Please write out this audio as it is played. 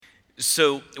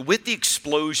So, with the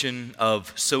explosion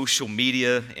of social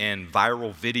media and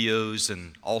viral videos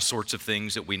and all sorts of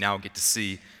things that we now get to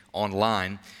see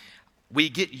online, we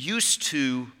get used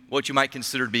to what you might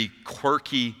consider to be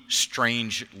quirky,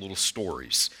 strange little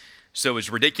stories. So, as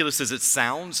ridiculous as it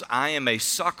sounds, I am a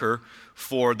sucker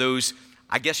for those,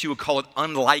 I guess you would call it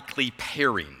unlikely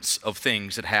pairings of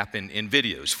things that happen in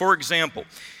videos. For example,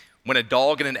 when a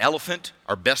dog and an elephant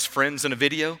are best friends in a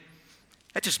video,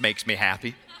 that just makes me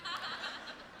happy.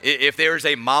 If there's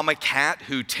a mama cat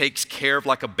who takes care of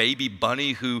like a baby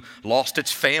bunny who lost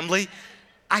its family,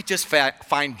 I just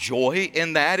find joy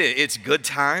in that. It's good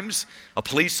times. A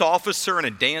police officer and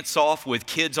a dance-off with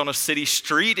kids on a city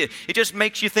street, it just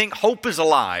makes you think hope is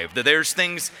alive, that there's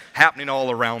things happening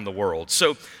all around the world.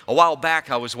 So a while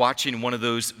back, I was watching one of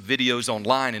those videos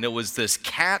online, and it was this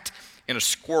cat and a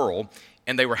squirrel,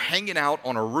 and they were hanging out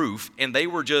on a roof, and they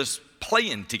were just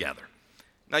playing together.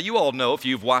 Now, you all know, if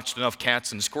you've watched enough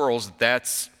cats and squirrels,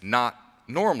 that's not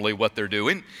normally what they're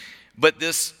doing. But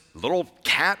this little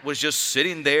cat was just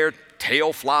sitting there,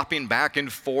 tail flopping back and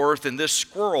forth, and this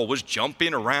squirrel was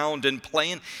jumping around and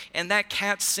playing. And that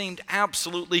cat seemed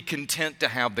absolutely content to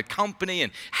have the company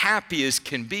and happy as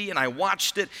can be. And I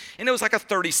watched it, and it was like a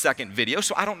 30-second video.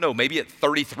 So I don't know, maybe at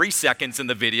 33 seconds in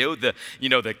the video, the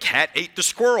cat ate the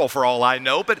squirrel for all I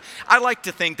know. But I like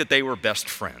to think that they were best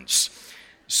friends.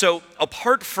 So,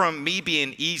 apart from me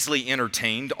being easily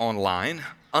entertained online,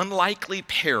 unlikely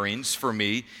pairings for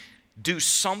me do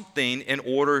something in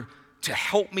order to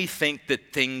help me think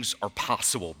that things are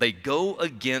possible. They go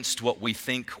against what we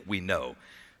think we know.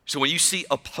 So when you see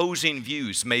opposing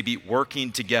views maybe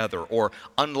working together, or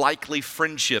unlikely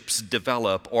friendships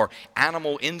develop, or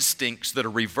animal instincts that are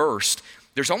reversed,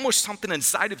 there's almost something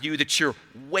inside of you that you're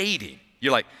waiting.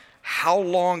 You're like, how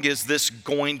long is this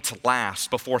going to last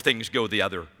before things go the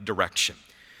other direction?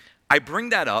 I bring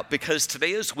that up because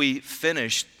today, as we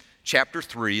finish chapter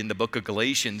 3 in the book of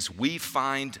Galatians, we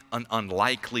find an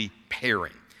unlikely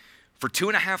pairing. For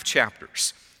 2.5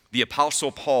 chapters, the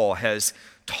Apostle Paul has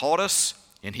taught us,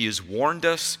 and he has warned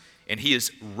us, and he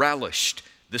has relished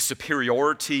the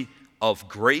superiority of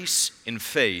grace and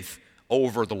faith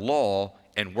over the law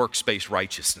and works-based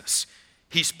righteousness.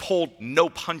 He's pulled no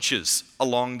punches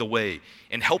along the way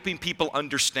in helping people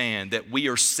understand that we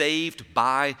are saved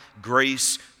by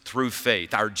grace through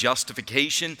faith. Our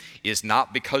justification is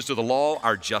not because of the law.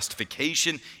 Our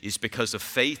justification is because of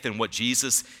faith in what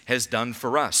Jesus has done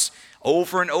for us.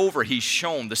 Over and over, he's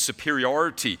shown the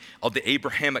superiority of the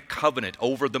Abrahamic covenant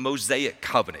over the Mosaic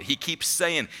covenant. He keeps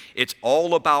saying it's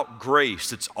all about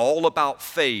grace. It's all about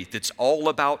faith. It's all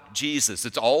about Jesus.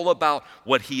 It's all about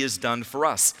what he has done for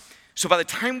us. So by the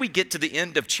time we get to the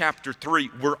end of chapter 3,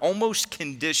 we're almost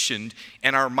conditioned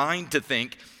in our mind to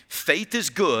think faith is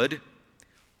good,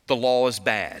 the law is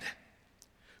bad.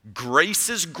 Grace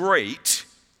is great,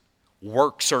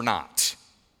 works are not.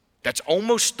 That's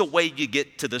almost the way you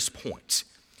get to this point.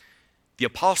 The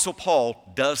Apostle Paul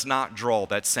does not draw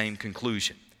that same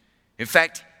conclusion. In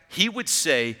fact, he would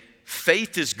say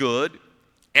faith is good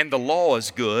and the law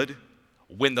is good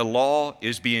when the law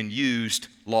is being used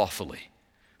lawfully.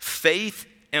 Faith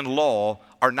and law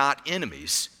are not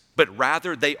enemies, but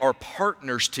rather they are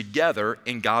partners together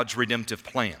in God's redemptive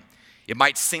plan. It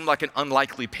might seem like an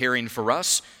unlikely pairing for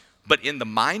us, but in the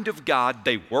mind of God,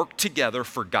 they work together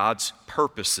for God's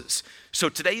purposes. So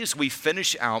today, as we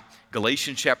finish out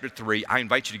Galatians chapter 3, I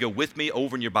invite you to go with me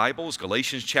over in your Bibles,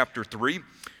 Galatians chapter 3.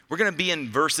 We're going to be in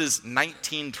verses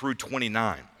 19 through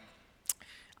 29.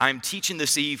 I'm teaching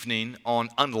this evening on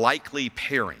unlikely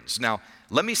pairings. Now,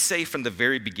 let me say from the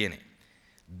very beginning,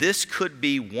 this could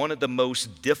be one of the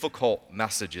most difficult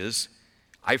messages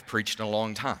I've preached in a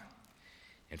long time.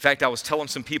 In fact, I was telling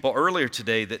some people earlier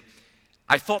today that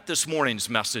I thought this morning's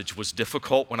message was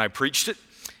difficult when I preached it.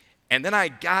 And then I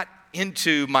got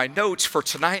into my notes for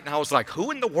tonight, and I was like,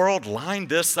 who in the world lined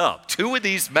this up? 2 of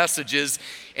these messages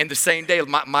in the same day.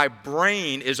 My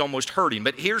brain is almost hurting.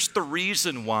 But here's the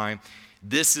reason why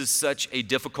this is such a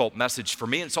difficult message for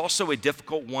me. It's also a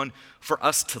difficult one for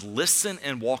us to listen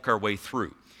and walk our way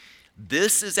through.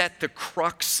 This is at the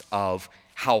crux of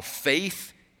how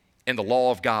faith and the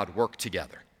law of God work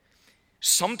together.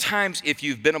 Sometimes if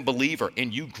you've been a believer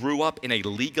and you grew up in a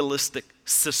legalistic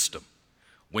system,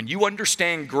 when you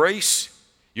understand grace,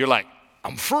 you're like,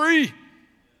 I'm free.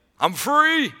 I'm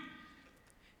free.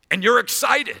 And you're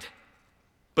excited.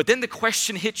 But then the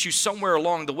question hits you somewhere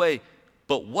along the way,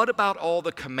 but what about all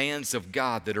the commands of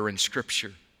God that are in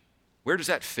Scripture? Where does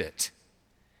that fit?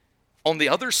 On the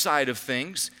other side of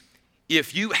things,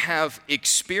 if you have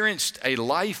experienced a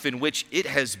life in which it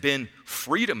has been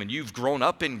freedom and you've grown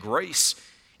up in grace,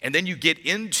 And then you get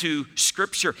into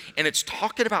Scripture, and it's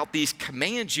talking about these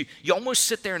commands. You almost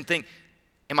sit there and think,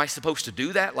 am I supposed to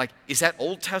do that? Like, is that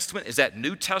Old Testament? Is that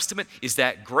New Testament? Is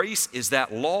that grace? Is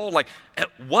that law? Like,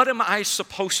 what am I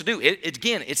supposed to do?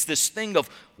 Again, it's this thing of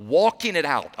walking it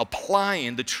out,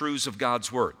 applying the truths of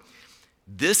God's Word.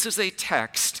 This is a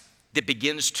text that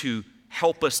begins to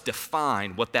help us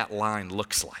define what that line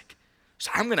looks like.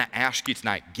 So I'm going to ask you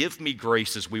tonight, give me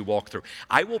grace as we walk through.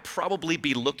 I will probably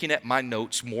be looking at my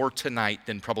notes more tonight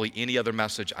than probably any other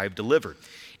message I've delivered.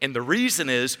 And the reason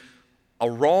is a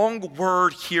wrong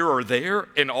word here or there,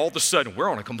 and all of a sudden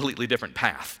we're on a completely different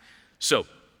path. So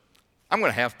I'm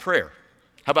going to have prayer.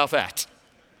 How about that?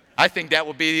 I think that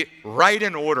will be right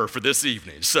in order for this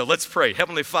evening. So let's pray.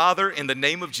 Heavenly Father, in the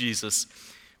name of Jesus,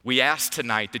 we ask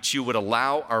tonight that you would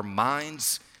allow our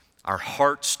minds, our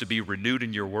hearts to be renewed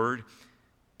in your word.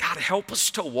 God, help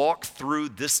us to walk through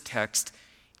this text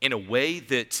in a way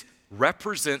that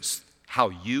represents how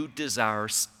you desire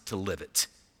us to live it.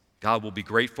 God will be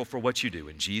grateful for what you do.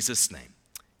 In Jesus' name,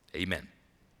 amen.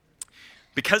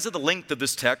 Because of the length of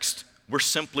this text, we're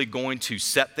simply going to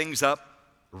set things up,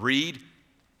 read,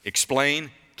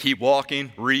 explain, keep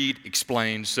walking, read,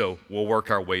 explain, so we'll work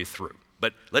our way through.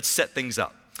 But let's set things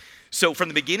up. So from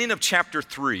the beginning of chapter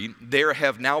 3, there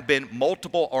have now been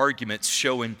multiple arguments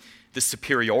showing the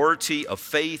superiority of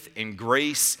faith and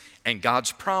grace and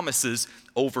God's promises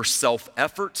over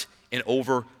self-effort and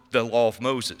over the law of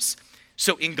Moses.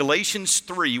 So in Galatians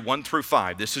 3, 1 through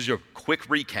 5, this is your quick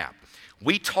recap.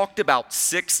 We talked about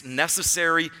 6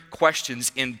 necessary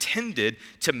questions intended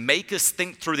to make us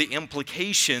think through the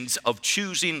implications of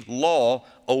choosing law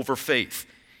over faith.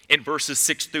 In verses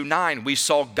 6 through 9, we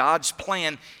saw God's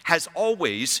plan has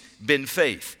always been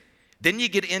faith. Then you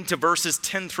get into verses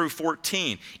 10 through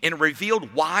 14 and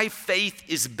revealed why faith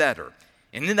is better.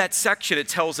 And in that section, it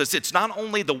tells us it's not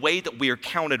only the way that we are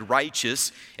counted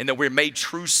righteous and that we're made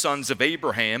true sons of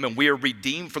Abraham and we are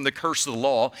redeemed from the curse of the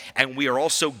law and we are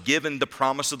also given the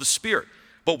promise of the Spirit.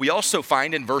 But we also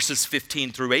find in verses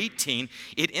 15 through 18,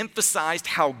 it emphasized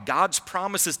how God's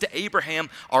promises to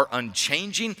Abraham are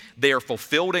unchanging, they are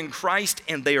fulfilled in Christ,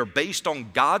 and they are based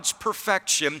on God's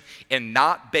perfection and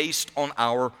not based on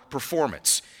our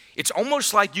performance. It's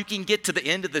almost like you can get to the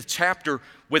end of the chapter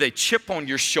with a chip on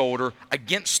your shoulder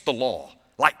against the law.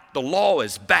 Like the law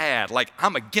is bad, like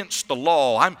I'm against the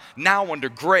law, I'm now under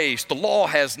grace, the law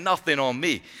has nothing on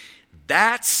me.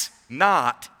 That's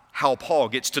not how Paul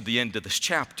gets to the end of this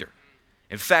chapter.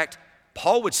 In fact,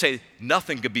 Paul would say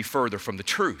nothing could be further from the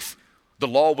truth. The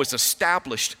law was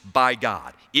established by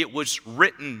God. It was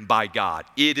written by God.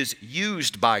 It is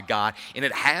used by God, and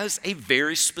it has a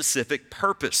very specific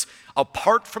purpose.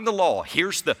 Apart from the law,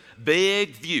 here's the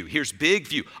big view. Here's big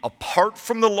view. Apart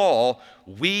from the law,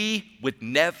 we would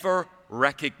never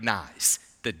recognize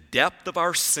the depth of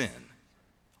our sin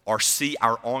or see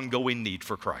our ongoing need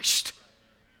for Christ.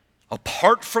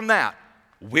 Apart from that,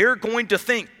 we're going to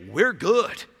think we're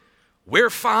good, we're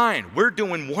fine, we're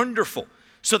doing wonderful.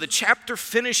 So the chapter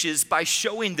finishes by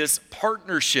showing this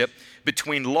partnership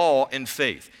between law and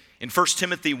faith. In 1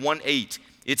 Timothy 1:8,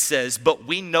 it says, "But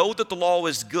we know that the law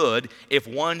is good if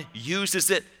one uses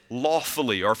it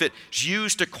lawfully, or if it's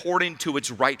used according to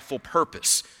its rightful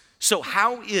purpose." So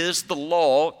how is the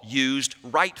law used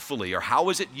rightfully, or how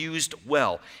is it used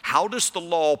well? How does the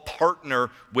law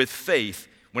partner with faith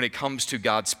when it comes to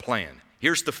God's plan?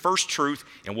 Here's the first truth,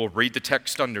 and we'll read the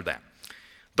text under that.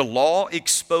 The law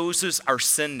exposes our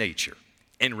sin nature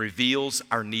and reveals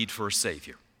our need for a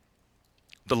Savior.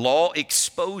 The law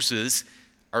exposes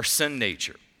our sin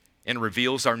nature and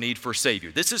reveals our need for a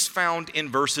Savior. This is found in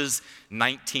verses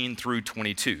 19 through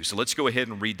 22. So let's go ahead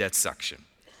and read that section.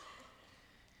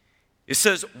 It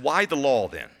says, "Why the law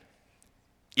then?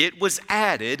 It was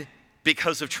added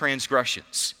because of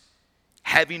transgressions,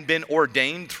 having been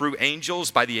ordained through angels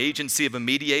by the agency of a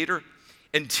mediator,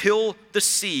 until the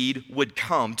seed would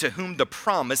come to whom the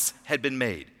promise had been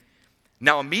made.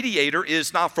 Now a mediator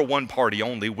is not for one party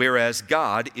only, whereas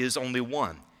God is only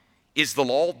one. Is the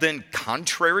law then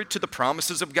contrary to the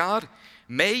promises of God?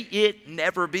 May it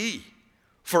never be.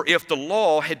 For if the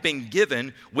law had been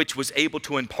given, which was able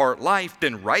to impart life,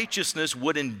 then righteousness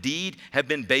would indeed have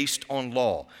been based on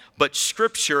law. But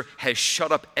Scripture has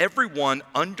shut up everyone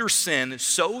under sin,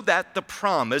 so that the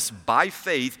promise by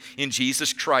faith in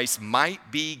Jesus Christ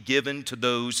might be given to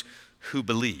those who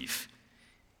believe."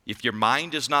 If your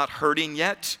mind is not hurting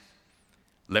yet,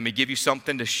 let me give you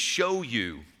something to show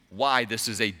you why this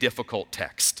is a difficult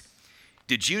text.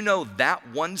 Did you know that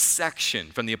one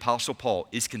section from the Apostle Paul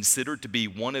is considered to be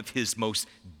one of his most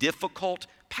difficult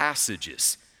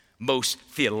passages, most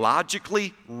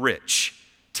theologically rich?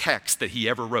 text that he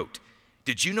ever wrote.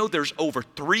 Did you know there's over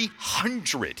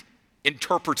 300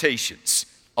 interpretations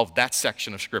of that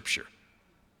section of Scripture?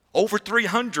 Over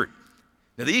 300.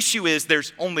 Now the issue is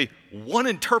there's only one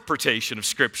interpretation of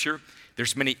Scripture.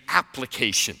 There's many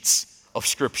applications of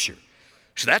Scripture.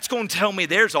 So that's going to tell me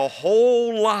there's a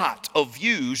whole lot of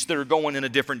views that are going in a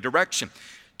different direction.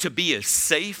 To be as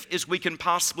safe as we can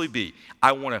possibly be,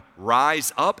 I want to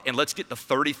rise up and let's get the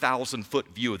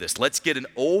 30,000-foot view of this. Let's get an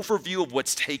overview of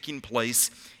what's taking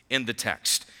place in the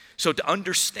text. So to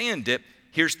understand it,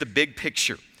 here's the big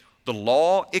picture. The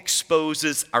law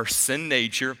exposes our sin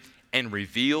nature and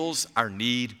reveals our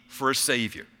need for a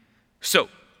Savior. So,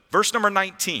 verse number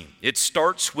 19, it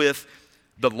starts with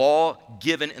the law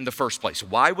given in the first place.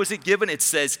 Why was it given? It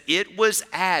says it was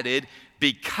added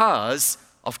because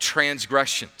of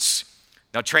transgressions.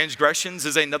 Now, transgressions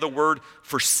is another word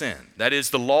for sin. That is,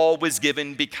 the law was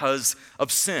given because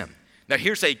of sin. Now,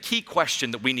 here's a key question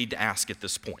that we need to ask at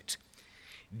this point.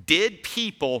 Did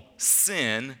people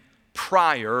sin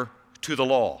prior to the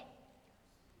law?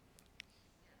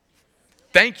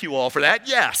 Thank you all for that.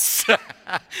 Yes.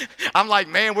 I'm like,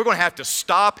 man, we're going to have to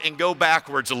stop and go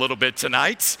backwards a little bit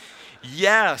tonight.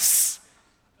 Yes.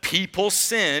 People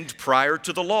sinned prior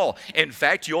to the law. In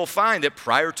fact, you'll find that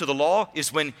prior to the law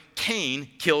is when Cain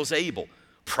kills Abel.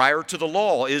 Prior to the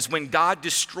law is when God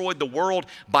destroyed the world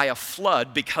by a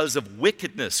flood because of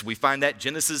wickedness. We find that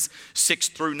Genesis 6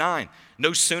 through 9.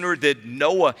 No sooner did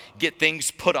Noah get things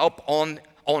put up on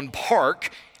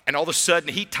park, and all of a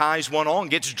sudden he ties one on,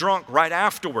 gets drunk right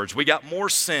afterwards. We got more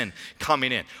sin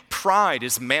coming in. Pride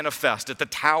is manifest at the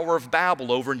Tower of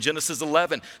Babel over in Genesis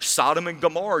 11. Sodom and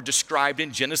Gomorrah described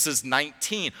in Genesis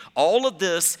 19. All of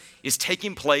this is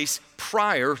taking place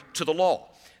prior to the law.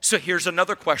 So here's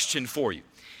another question for you.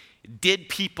 Did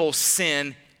people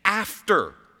sin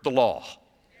after the law?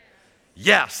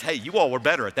 Yes. Hey, you all were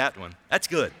better at that one. That's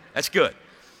good. That's good.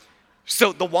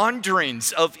 So the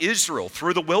wanderings of Israel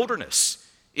through the wilderness,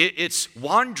 it's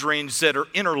wanderings that are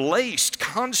interlaced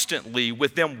constantly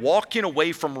with them walking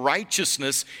away from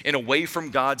righteousness and away from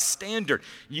God's standard.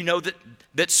 You know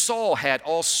that Saul had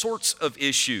all sorts of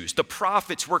issues. The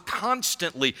prophets were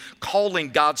constantly calling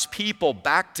God's people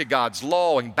back to God's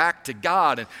law and back to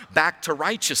God and back to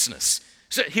righteousness.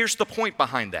 So here's the point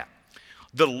behind that.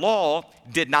 The law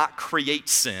did not create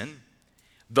sin.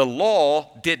 The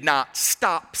law did not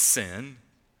stop sin.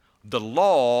 The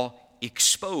law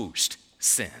exposed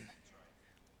sin.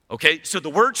 Okay, so the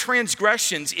word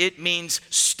transgressions, it means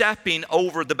stepping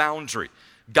over the boundary.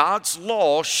 God's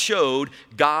law showed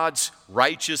God's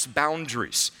righteous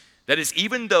boundaries. That is,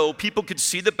 even though people could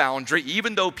see the boundary,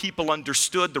 even though people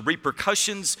understood the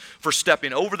repercussions for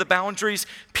stepping over the boundaries,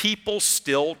 people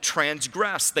still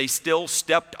transgressed. They still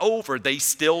stepped over. They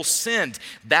still sinned.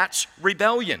 That's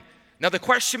rebellion. Now the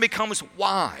question becomes,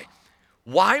 why?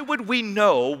 Why would we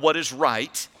know what is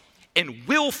right and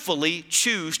willfully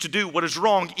choose to do what is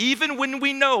wrong, even when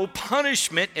we know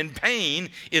punishment and pain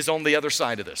is on the other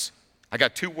side of this? I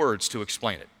got two words to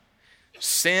explain it.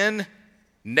 Sin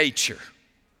nature.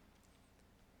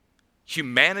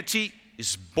 Humanity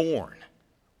is born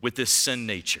with this sin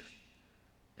nature.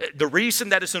 The reason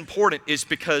that is important is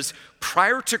because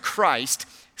prior to Christ,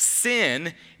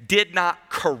 sin did not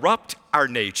corrupt our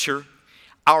nature.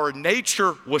 Our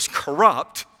nature was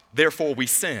corrupt, therefore we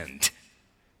sinned.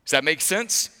 Does that make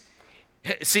sense?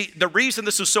 See, the reason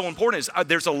this is so important is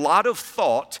there's a lot of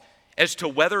thought as to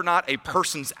whether or not a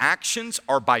person's actions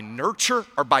are by nurture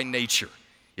or by nature.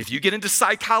 If you get into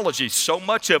psychology, so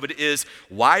much of it is,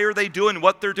 why are they doing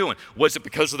what they're doing? Was it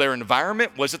because of their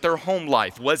environment? Was it their home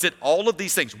life? Was it all of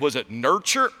these things? Was it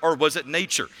nurture or was it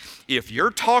nature? If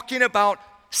you're talking about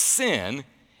sin,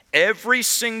 every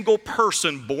single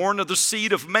person born of the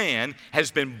seed of man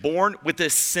has been born with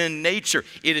this sin nature.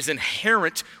 It is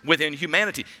inherent within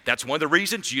humanity. That's one of the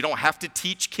reasons you don't have to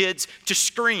teach kids to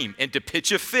scream and to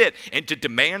pitch a fit and to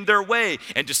demand their way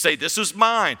and to say, this is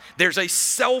mine. There's a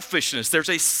selfishness, there's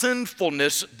a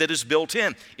sinfulness that is built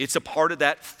in. It's a part of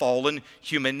that fallen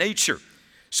human nature.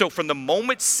 So from the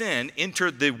moment sin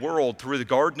entered the world through the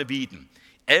Garden of Eden,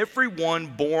 everyone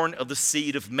born of the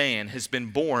seed of man has been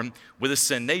born with a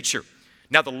sin nature.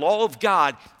 Now, the law of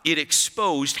God, it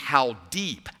exposed how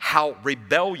deep, how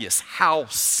rebellious, how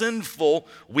sinful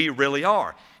we really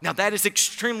are. Now, that is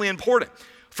extremely important.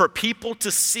 For people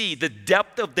to see the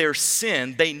depth of their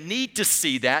sin, they need to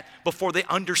see that before they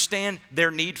understand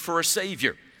their need for a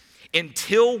Savior.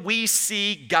 Until we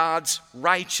see God's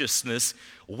righteousness,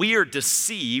 we are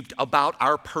deceived about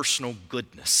our personal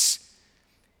goodness.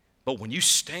 But when you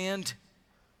stand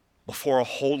before a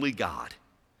holy God,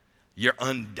 you're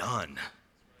undone.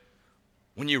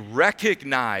 when you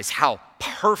recognize how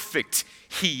perfect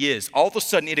he is, all of a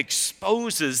sudden it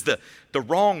exposes the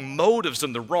wrong motives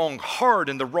and the wrong heart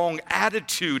and the wrong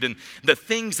attitude and the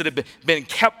things that have been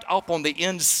kept up on the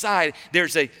inside.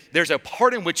 There's a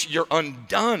part in which you're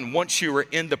undone once you are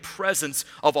in the presence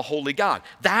of a holy God.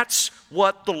 That's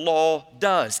what the law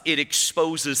does. It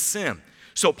exposes sin.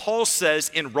 So Paul says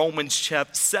in Romans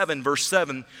chapter 7, verse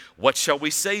 7, what shall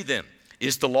we say then?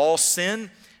 Is the law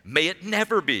sin? May it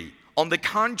never be. On the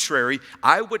contrary,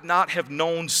 I would not have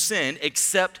known sin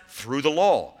except through the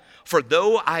law. For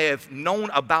though I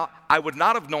would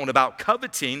not have known about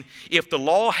coveting if the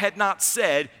law had not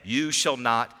said, you shall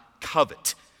not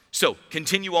covet. So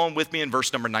continue on with me in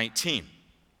verse number 19.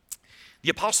 The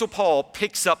Apostle Paul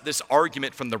picks up this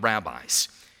argument from the rabbis.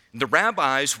 The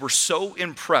rabbis were so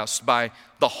impressed by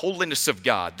the holiness of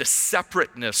God, the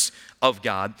separateness of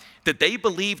God, that they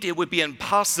believed it would be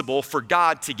impossible for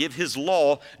God to give his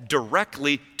law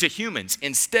directly to humans.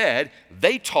 Instead,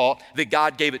 they taught that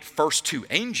God gave it first to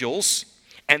angels,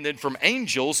 and then from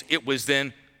angels, it was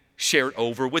then shared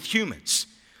over with humans.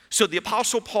 So the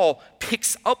Apostle Paul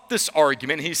picks up this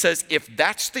argument. He says, if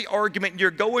that's the argument you're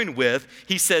going with,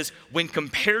 he says, when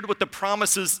compared with the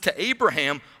promises to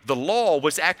Abraham, the law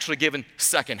was actually given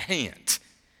secondhand.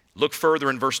 Look further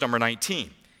in verse number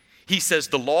 19. He says,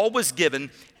 the law was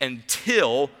given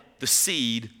until the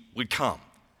seed would come.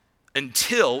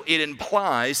 Until it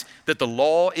implies that the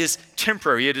law is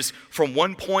temporary. It is from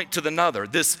one point to another.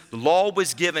 This law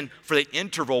was given for the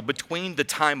interval between the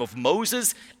time of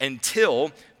Moses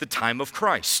until the time of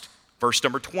Christ. Verse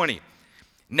number 20.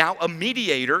 Now a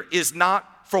mediator is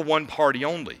not for one party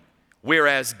only,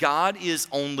 whereas God is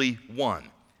only one.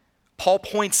 Paul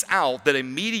points out that a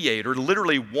mediator,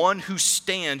 literally one who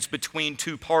stands between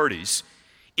two parties,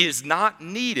 is not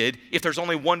needed if there's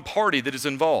only one party that is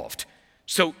involved.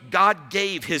 So God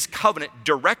gave his covenant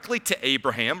directly to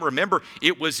Abraham. Remember,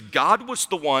 God was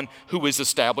the one who was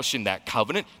establishing that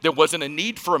covenant. There wasn't a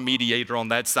need for a mediator on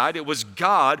that side. It was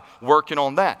God working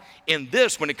on that. In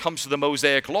this, when it comes to the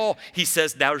Mosaic law, he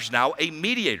says there's now a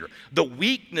mediator. The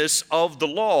weakness of the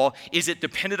law is it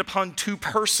depended upon two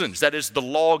persons. That is the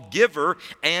lawgiver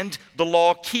and the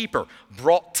law keeper,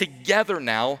 brought together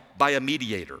now by a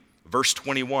mediator. Verse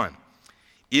 21.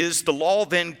 Is the law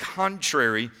then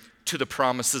contrary to the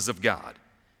promises of God?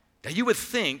 Now you would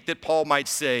think that Paul might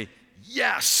say,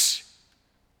 yes,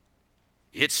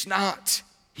 it's not.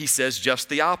 He says just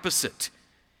the opposite.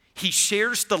 He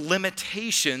shares the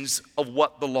limitations of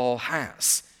what the law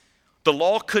has. The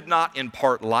law could not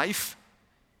impart life,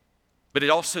 but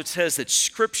it also says that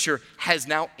Scripture has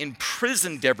now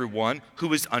imprisoned everyone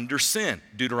who is under sin.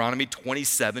 Deuteronomy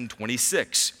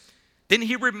 27:26. Then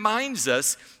he reminds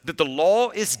us that the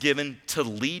law is given to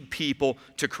lead people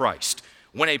to Christ.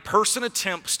 When a person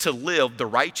attempts to live the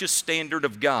righteous standard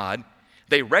of God,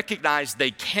 they recognize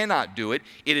they cannot do it.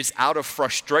 It is out of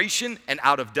frustration and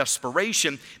out of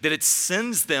desperation that it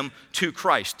sends them to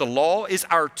Christ. The law is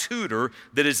our tutor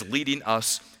that is leading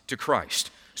us to Christ.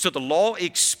 So the law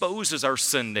exposes our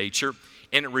sin nature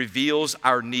and it reveals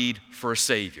our need for a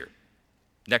Savior.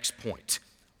 Next point.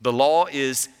 The law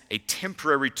is a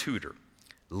temporary tutor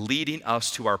leading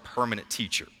us to our permanent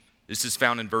teacher. This is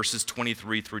found in verses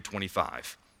 23 through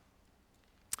 25.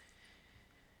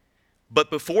 But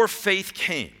before faith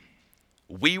came,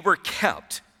 we were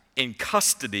kept in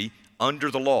custody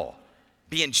under the law,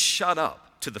 being shut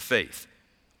up to the faith,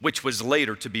 which was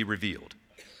later to be revealed.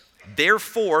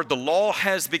 Therefore, the law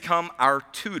has become our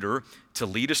tutor to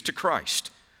lead us to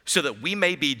Christ, so that we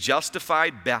may be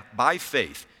justified by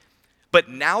faith. But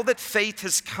now that faith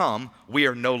has come, we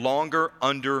are no longer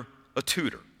under a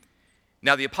tutor.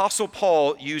 Now, the Apostle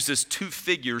Paul uses two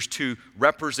figures to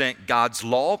represent God's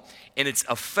law and its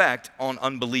effect on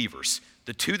unbelievers.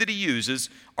 The two that he uses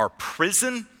are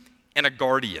prison and a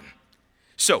guardian.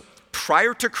 So,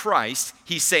 prior to Christ,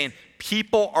 he's saying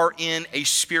people are in a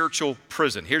spiritual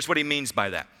prison. Here's what he means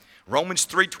by that. Romans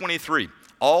 3:23,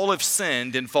 all have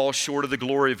sinned and fall short of the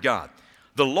glory of God.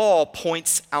 The law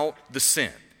points out the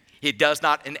sin. It does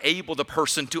not enable the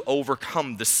person to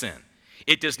overcome the sin.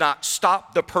 It does not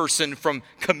stop the person from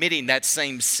committing that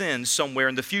same sin somewhere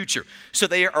in the future. So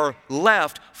they are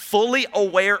left fully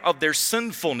aware of their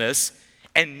sinfulness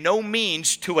and no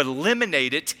means to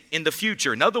eliminate it in the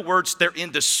future. In other words, they're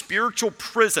in the spiritual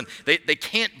prison. They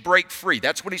can't break free.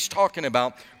 That's what he's talking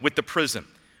about with the prison.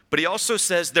 But he also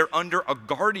says they're under a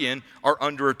guardian or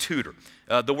under a tutor.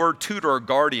 The word tutor or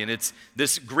guardian, it's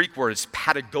this Greek word, it's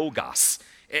pedagogos.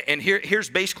 And here's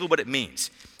basically what it means.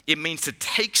 It means to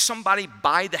take somebody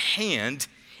by the hand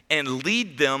and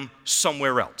lead them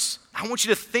somewhere else. I want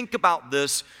you to think about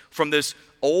this from this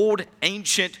old,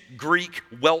 ancient Greek,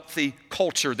 wealthy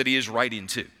culture that he is writing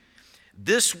to.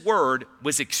 This word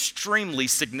was extremely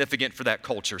significant for that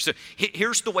culture. So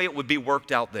here's the way it would be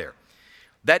worked out there.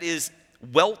 That is,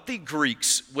 wealthy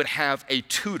Greeks would have a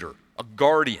tutor, a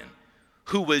guardian,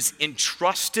 who was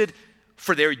entrusted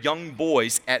for their young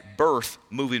boys at birth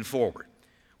moving forward.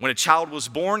 When a child was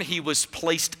born, he was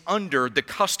placed under the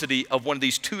custody of one of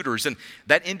these tutors, and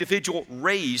that individual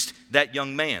raised that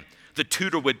young man. The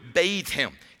tutor would bathe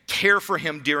him, care for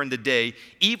him during the day,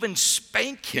 even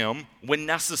spank him when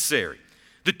necessary.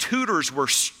 The tutors were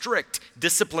strict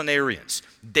disciplinarians.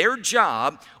 Their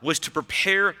job was to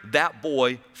prepare that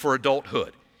boy for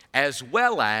adulthood, as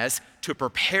well as to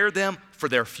prepare them for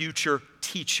their future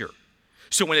teacher.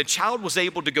 So when a child was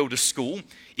able to go to school,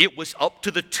 it was up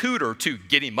to the tutor to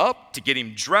get him up, to get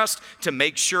him dressed, to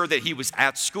make sure that he was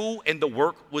at school and the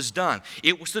work was done.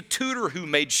 It was the tutor who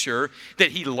made sure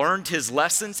that he learned his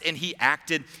lessons and he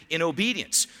acted in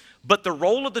obedience. But the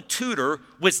role of the tutor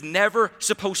was never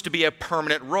supposed to be a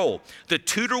permanent role. The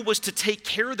tutor was to take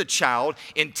care of the child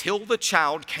until the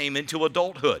child came into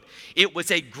adulthood. It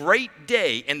was a great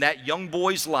day in that young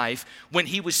boy's life when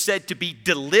he was said to be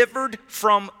delivered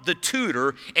from the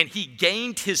tutor, and he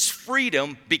gained his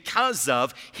freedom because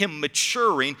of him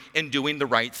maturing and doing the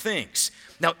right things.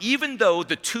 Now, even though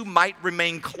the two might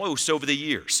remain close over the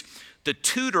years, the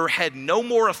tutor had no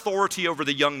more authority over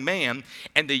the young man,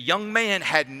 and the young man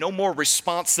had no more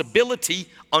responsibility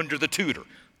under the tutor.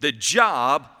 The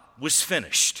job was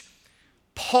finished.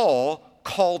 Paul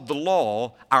called the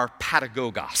law our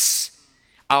pedagogos,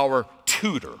 our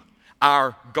tutor,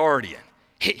 our guardian.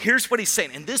 Here's what he's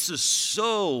saying, and this is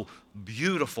so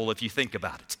beautiful if you think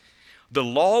about it. The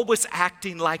law was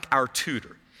acting like our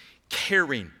tutor,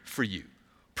 caring for you,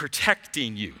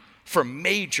 protecting you from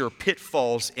major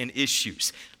pitfalls and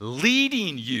issues,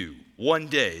 leading you one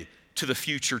day to the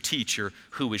future teacher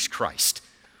who is Christ.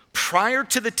 Prior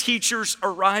to the teacher's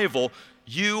arrival,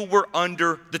 you were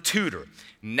under the tutor.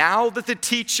 Now that the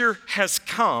teacher has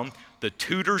come, the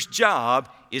tutor's job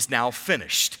is now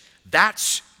finished.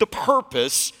 That's the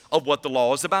purpose of what the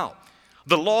law is about.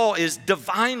 The law is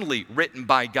divinely written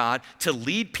by God to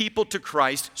lead people to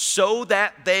Christ so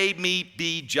that they may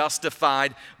be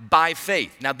justified by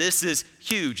faith. Now, this is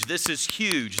huge. This is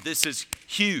huge. This is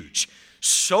huge.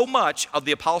 So much of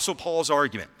the Apostle Paul's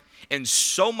argument and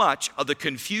so much of the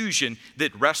confusion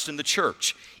that rests in the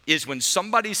church is when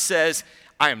somebody says,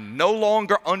 I am no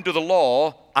longer under the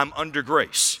law, I'm under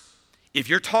grace. If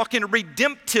you're talking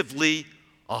redemptively,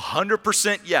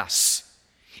 100% yes.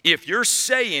 If you're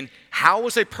saying, how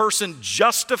is a person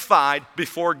justified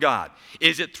before God?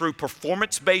 Is it through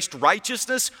performance-based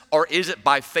righteousness or is it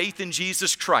by faith in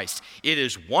Jesus Christ? It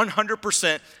is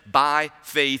 100% by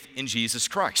faith in Jesus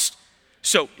Christ.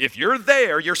 So if you're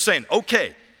there, you're saying,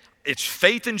 okay, it's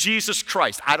faith in Jesus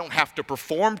Christ. I don't have to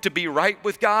perform to be right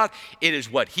with God. It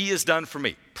is what He has done for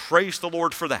me. Praise the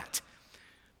Lord for that.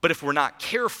 But if we're not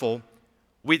careful,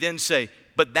 we then say,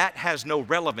 but that has no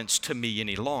relevance to me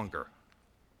any longer.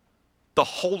 The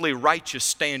holy, righteous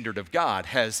standard of God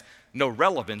has no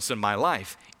relevance in my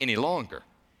life any longer.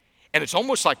 And it's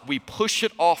almost like we push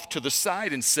it off to the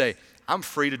side and say, I'm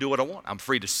free to do what I want. I'm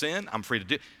free to sin. I'm free to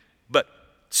do. But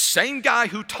same guy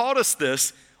who taught us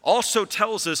this also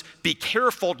tells us, be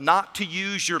careful not to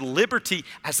use your liberty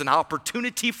as an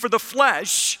opportunity for the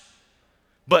flesh,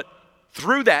 but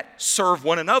through that, serve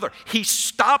one another. He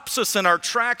stops us in our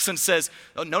tracks and says,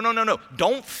 oh, no.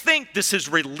 Don't think this has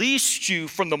released you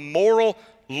from the moral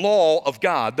law of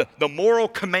God, the moral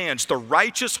commands, the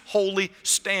righteous, holy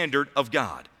standard of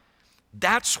God.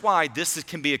 That's why this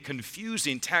can be a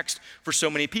confusing text for so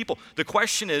many people. The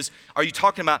question is, are you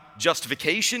talking about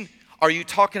justification? Are you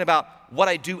talking about what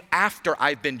I do after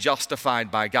I've been justified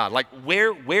by God? Like,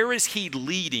 where is he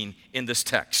leading in this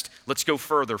text? Let's go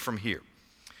further from here.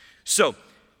 So,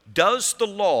 does the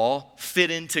law fit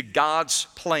into God's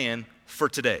plan for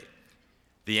today?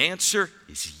 The answer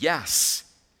is yes.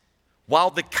 While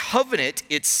the covenant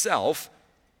itself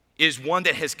is one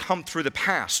that has come through the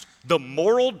past, the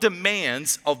moral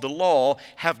demands of the law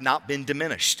have not been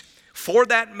diminished. For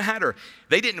that matter,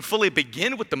 they didn't fully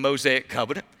begin with the Mosaic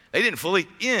covenant. They didn't fully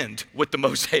end with the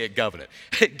Mosaic covenant.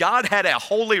 God had a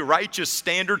holy, righteous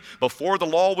standard before the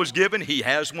law was given. He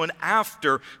has one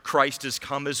after Christ has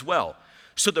come as well.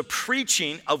 So the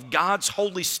preaching of God's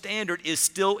holy standard is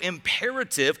still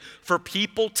imperative for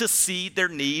people to see their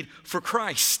need for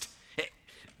Christ.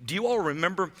 Do you all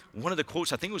remember one of the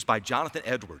quotes, I think it was by Jonathan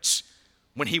Edwards,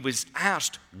 when he was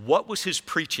asked what was his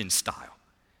preaching style?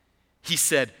 He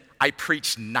said, I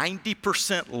preach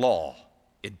 90% law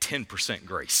and 10%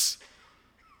 grace.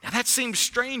 Now that seems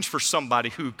strange for somebody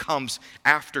who comes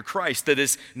after Christ, that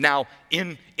is now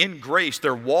in grace.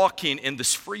 They're walking in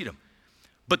this freedom.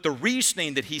 But the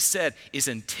reasoning that he said is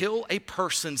until a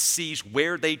person sees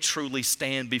where they truly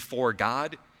stand before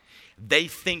God, they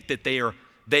think that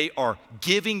they are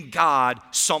giving God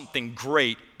something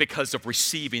great because of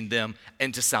receiving them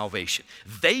into salvation.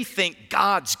 They think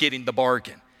God's getting the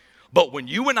bargain. But when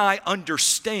you and I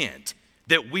understand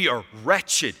that we are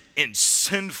wretched and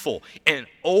sinful and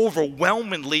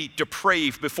overwhelmingly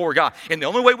depraved before God. And the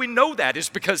only way we know that is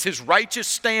because his righteous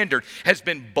standard has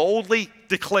been boldly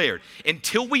declared.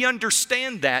 Until we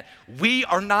understand that, we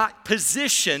are not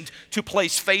positioned to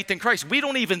place faith in Christ. We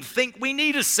don't even think we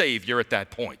need a Savior at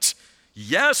that point.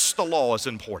 Yes, the law is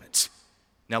important.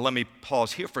 Now let me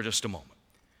pause here for just a moment.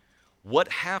 What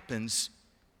happens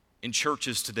in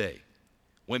churches today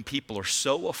when people are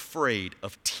so afraid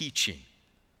of teaching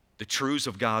the truths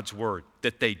of God's word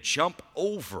that they jump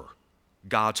over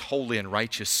God's holy and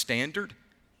righteous standard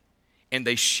and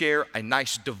they share a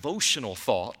nice devotional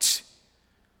thought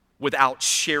without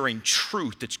sharing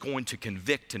truth that's going to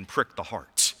convict and prick the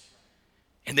heart?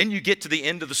 And then you get to the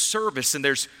end of the service and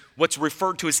there's what's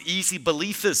referred to as easy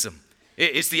beliefism.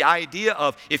 It's the idea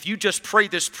of if you just pray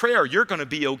this prayer, you're going to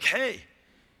be okay.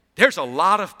 There's a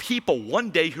lot of people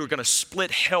one day who are going to split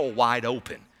hell wide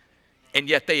open. And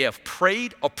yet they have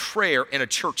prayed a prayer in a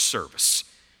church service.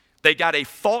 They got a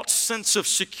false sense of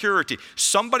security.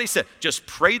 Somebody said, just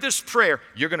pray this prayer,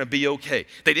 you're going to be okay.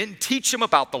 They didn't teach them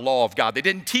about the law of God. They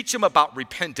didn't teach them about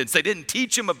repentance. They didn't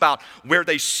teach them about where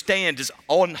they stand as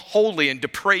unholy and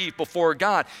depraved before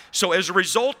God. So as a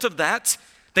result of that,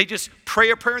 they just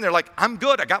pray a prayer and they're like, I'm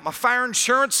good. I got my fire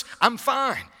insurance. I'm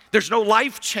fine. There's no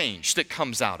life change that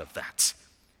comes out of that.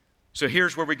 So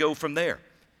here's where we go from there.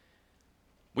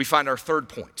 We find our third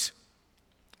point.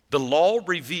 The law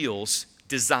reveals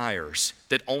desires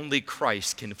that only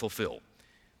Christ can fulfill.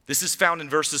 This is found in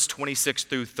verses 26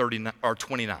 through 39 or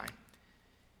 29.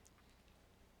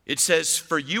 It says,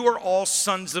 "For you are all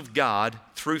sons of God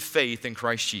through faith in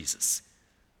Christ Jesus.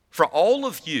 For all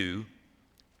of you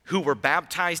who were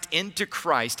baptized into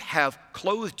Christ have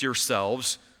clothed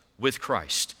yourselves with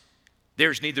Christ.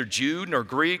 There's neither Jew nor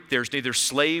Greek, there's neither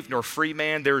slave nor free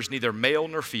man, there is neither male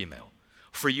nor female.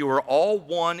 For you are all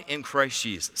one in Christ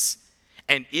Jesus.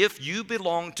 And if you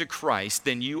belong to Christ,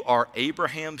 then you are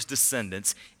Abraham's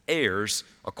descendants, heirs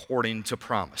according to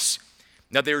promise."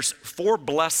 Now there's 4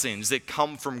 blessings that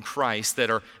come from Christ that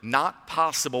are not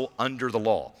possible under the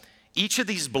law. Each of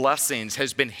these blessings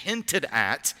has been hinted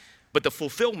at, but the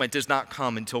fulfillment does not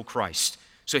come until Christ.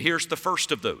 So here's the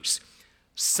first of those.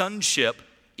 Sonship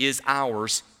is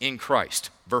ours in Christ.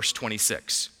 Verse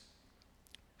 26.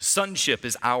 Sonship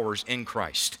is ours in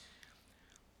Christ.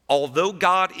 Although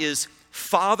God is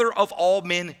Father of all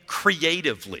men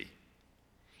creatively,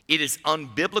 it is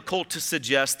unbiblical to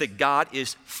suggest that God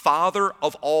is Father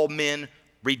of all men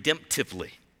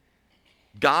redemptively.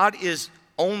 God is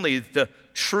only the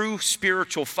true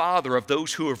spiritual father of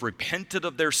those who have repented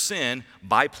of their sin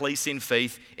by placing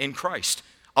faith in Christ.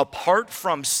 Apart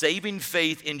from saving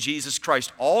faith in Jesus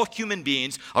Christ, all human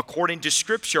beings, according to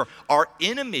Scripture, are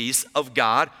enemies of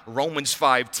God, Romans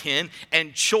 5:10,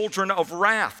 and children of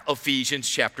wrath, Ephesians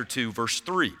chapter 2, verse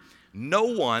 3. No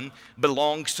one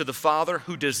belongs to the Father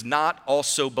who does not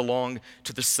also belong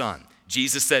to the Son.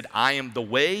 Jesus said, I am the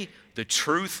way, the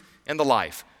truth, and the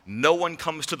life. No one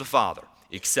comes to the Father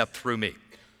except through me.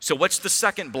 So what's the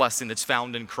second blessing that's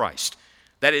found in Christ?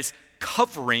 That is,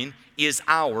 covering is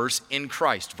ours in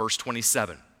Christ, verse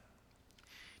 27.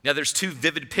 Now there's 2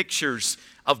 vivid pictures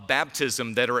of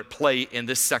baptism that are at play in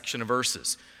this section of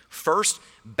verses. First,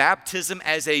 baptism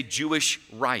as a Jewish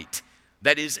rite.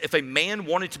 That is, if a man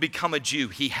wanted to become a Jew,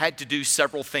 he had to do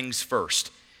several things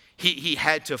first. He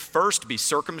had to first be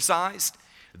circumcised,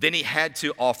 then he had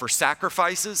to offer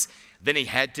sacrifices, then he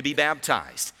had to be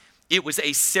baptized. It was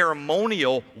a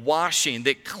ceremonial washing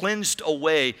that cleansed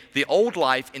away the old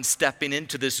life and stepping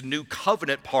into this new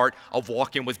covenant part of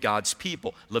walking with God's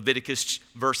people. Leviticus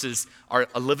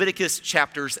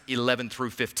chapters 11 through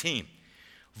 15.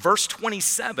 Verse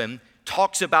 27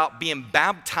 talks about being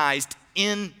baptized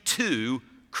into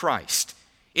Christ.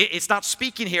 It's not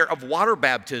speaking here of water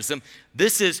baptism.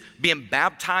 This is being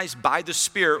baptized by the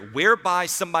Spirit, whereby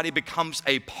somebody becomes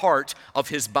a part of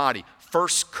his body. 1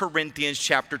 Corinthians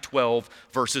chapter 12,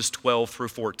 verses 12 through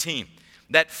 14.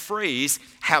 That phrase,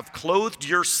 have clothed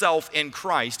yourself in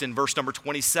Christ, in verse number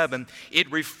 27,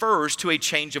 it refers to a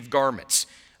change of garments.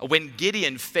 When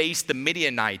Gideon faced the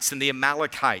Midianites and the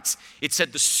Amalekites, it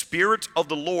said the Spirit of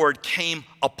the Lord came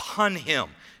upon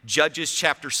him. Judges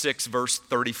chapter 6, verse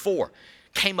 34.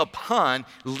 Came upon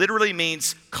literally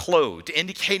means clothed,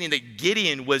 indicating that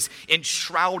Gideon was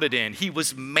enshrouded in. He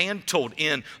was mantled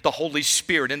in the Holy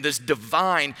Spirit in this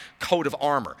divine coat of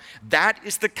armor. That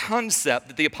is the concept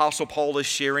that the Apostle Paul is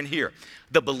sharing here.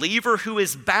 The believer who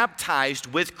is baptized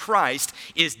with Christ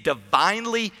is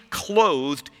divinely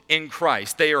clothed in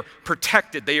Christ. They are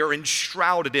protected. They are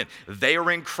enshrouded in. They are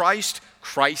in Christ.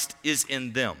 Christ is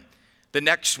in them. The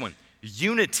next one,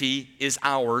 unity is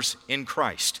ours in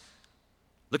Christ.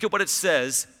 Look at what it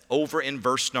says over in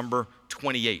verse number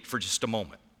 28 for just a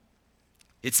moment.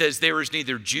 It says, there is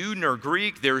neither Jew nor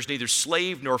Greek, there is neither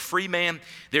slave nor free man,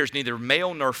 there is neither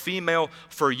male nor female,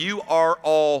 for you are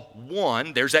all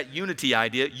one. There's that unity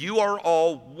idea. You are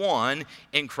all one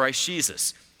in Christ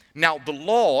Jesus. Now, the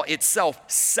law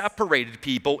itself separated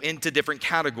people into different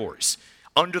categories.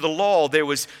 Under the law, there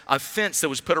was a fence that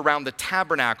was put around the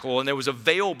tabernacle, and there was a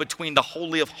veil between the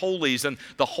Holy of Holies and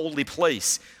the holy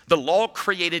place. The law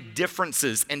created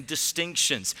differences and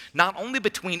distinctions, not only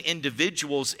between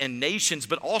individuals and nations,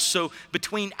 but also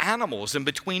between animals and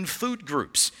between food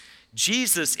groups.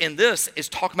 Jesus in this is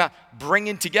talking about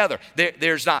bringing together.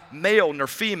 There's not male nor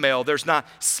female. There's not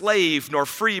slave nor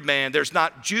free man. There's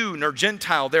not Jew nor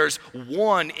Gentile. There's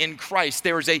one in Christ.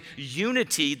 There is a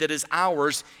unity that is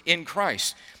ours in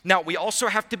Christ. Now, we also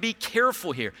have to be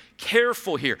careful here.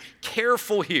 Careful here.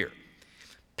 Careful here.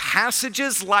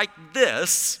 Passages like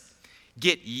this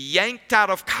get yanked out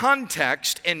of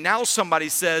context, and now somebody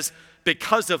says,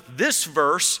 because of this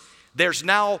verse, there's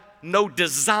now no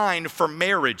design for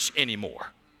marriage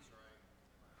anymore.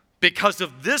 Because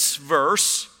of this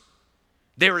verse,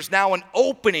 there is now an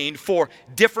opening for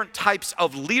different types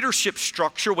of leadership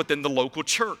structure within the local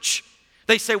church.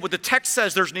 They say, well, the text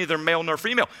says there's neither male nor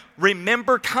female.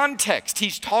 Remember context.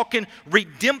 He's talking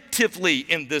redemptively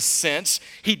in this sense.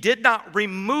 He did not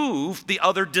remove the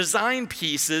other design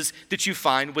pieces that you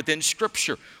find within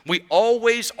Scripture. We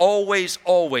always, always,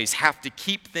 always have to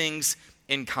keep things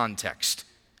in context.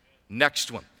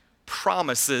 Next one,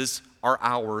 promises are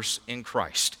ours in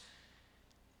Christ.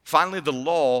 Finally, the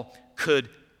law could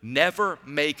never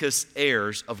make us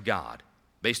heirs of God,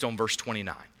 based on verse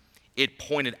 29. It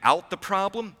pointed out the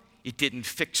problem, it didn't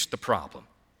fix the problem.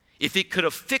 If it could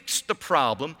have fixed the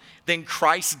problem, then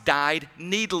Christ died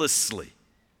needlessly.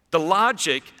 The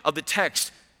logic of the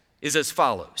text is as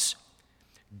follows.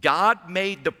 God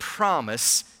made the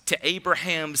promise to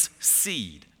Abraham's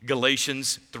seed,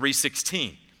 Galatians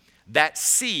 3:16. That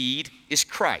seed is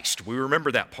Christ. We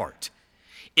remember that part.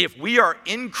 If we are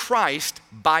in Christ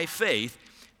by faith,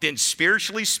 then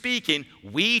spiritually speaking,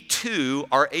 we too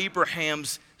are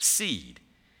Abraham's seed.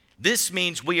 This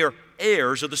means we are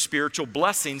heirs of the spiritual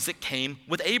blessings that came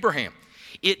with Abraham.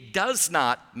 It does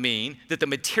not mean that the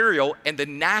material and the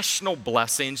national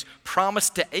blessings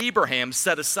promised to Abraham,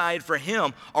 set aside for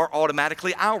him, are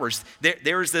automatically ours.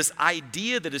 There is this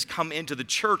idea that has come into the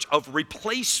church of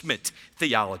replacement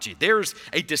theology. There's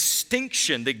a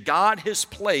distinction that God has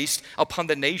placed upon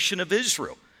the nation of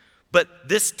Israel. But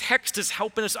this text is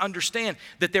helping us understand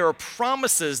that there are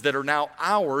promises that are now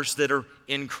ours that are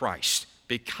in Christ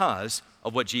because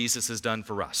of what Jesus has done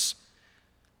for us.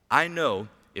 I know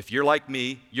if you're like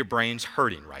me, your brain's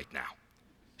hurting right now.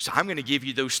 So I'm going to give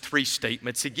you those three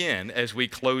statements again as we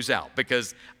close out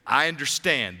because I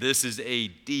understand this is a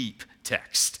deep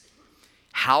text.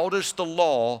 How does the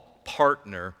law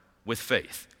partner with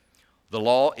faith? The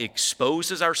law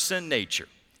exposes our sin nature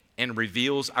and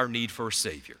reveals our need for a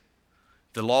Savior.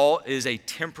 The law is a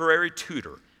temporary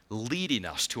tutor leading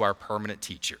us to our permanent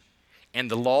teacher.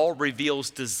 And the law reveals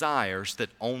desires that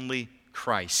only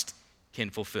Christ can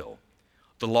fulfill.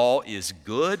 The law is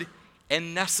good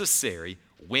and necessary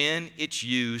when it's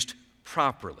used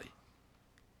properly.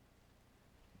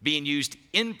 Being used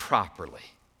improperly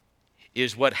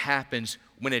is what happens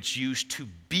when it's used to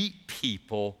beat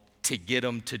people to get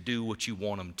them to do what you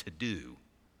want them to do.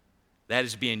 That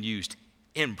is being used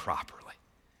improperly.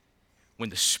 When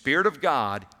the Spirit of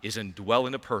God is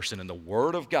indwelling a person and the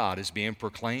Word of God is being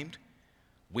proclaimed,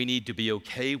 we need to be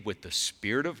okay with the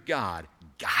Spirit of God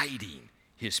guiding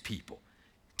His people,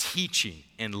 teaching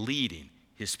and leading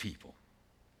His people.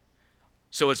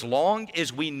 So as long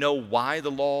as we know why the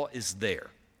law is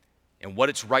there and what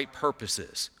its right purpose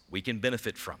is, we can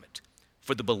benefit from it.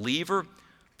 For the believer,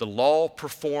 the law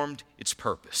performed its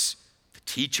purpose. The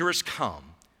teacher has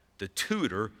come. The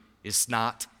tutor is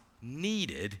not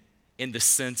needed in the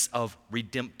sense of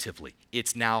redemptively.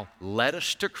 It's now led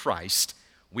us to Christ.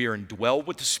 We are indwelled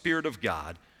with the Spirit of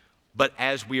God. But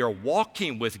as we are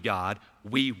walking with God,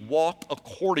 we walk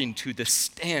according to the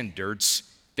standards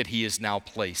that He has now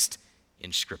placed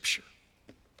in Scripture.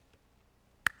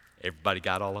 Everybody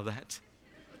got all of that?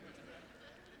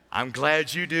 I'm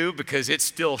glad you do because it's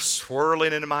still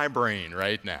swirling into my brain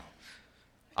right now.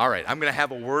 All right, I'm going to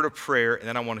have a word of prayer, and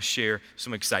then I want to share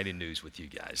some exciting news with you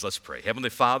guys. Let's pray. Heavenly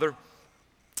Father,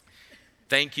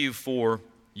 thank you for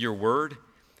your word.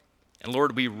 And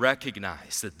Lord, we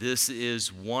recognize that this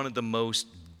is one of the most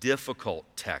difficult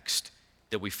texts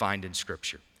that we find in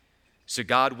Scripture. So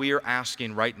God, we are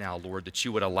asking right now, Lord, that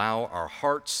you would allow our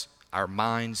hearts, our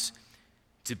minds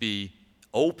to be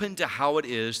open to how it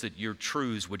is that your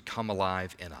truths would come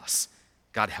alive in us.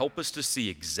 God, help us to see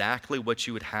exactly what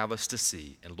you would have us to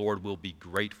see, and Lord, we'll be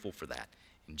grateful for that.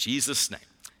 In Jesus' name,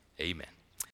 amen.